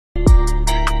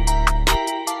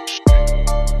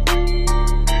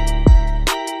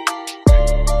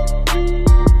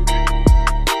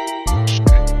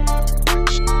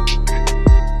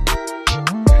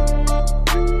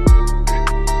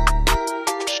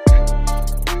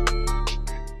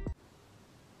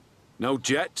No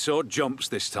jets or jumps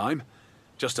this time.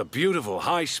 Just a beautiful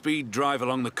high-speed drive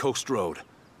along the coast road.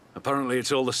 Apparently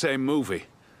it's all the same movie.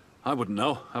 I wouldn't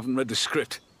know, haven't read the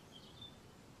script.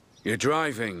 You're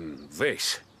driving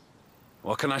this.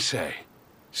 What can I say?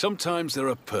 Sometimes there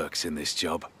are perks in this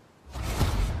job.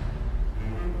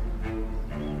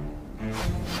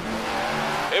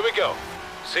 Here we go.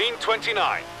 Scene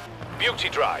 29. Beauty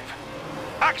Drive.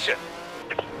 Action!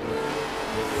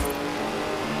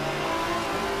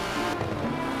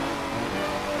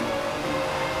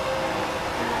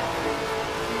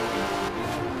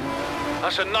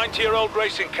 That's a 90-year-old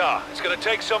racing car. It's gonna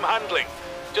take some handling.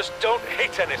 Just don't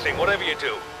hit anything, whatever you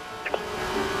do.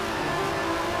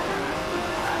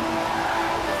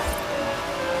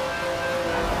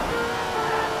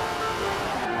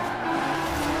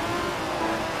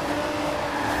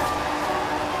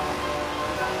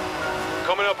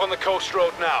 Coming up on the coast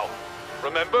road now.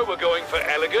 Remember, we're going for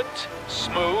elegant,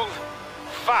 smooth,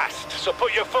 fast, so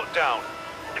put your foot down.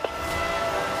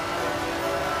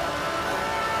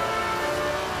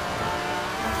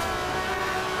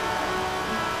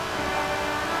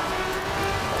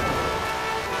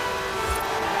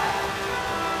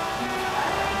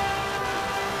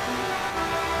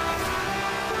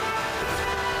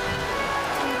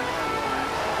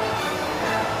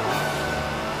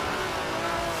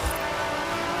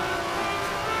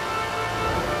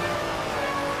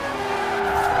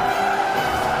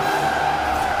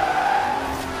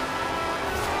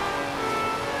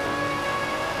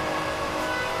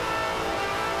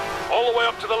 All the way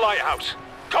up to the lighthouse.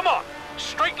 Come on!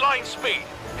 Straight line speed.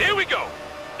 Here we go!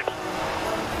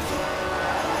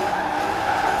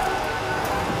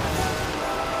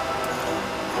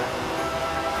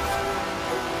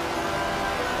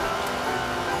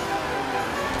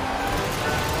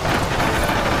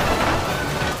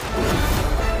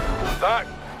 That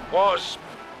was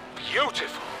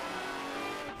beautiful.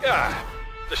 Yeah,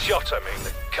 the shot, I mean,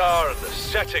 the car and the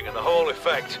setting and the whole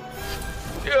effect.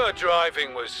 Your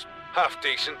driving was half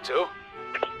decent too.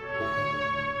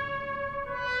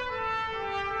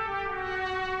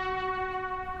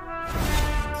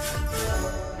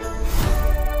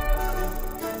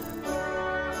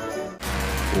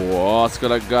 What's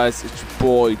going on, guys? It's your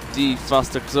boy D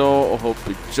Foster. I hope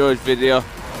you enjoyed the video.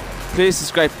 Please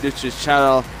subscribe to this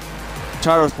channel,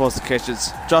 turn on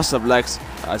notifications, drop some likes,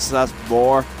 and still have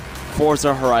more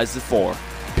Forza Horizon 4.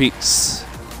 Peace.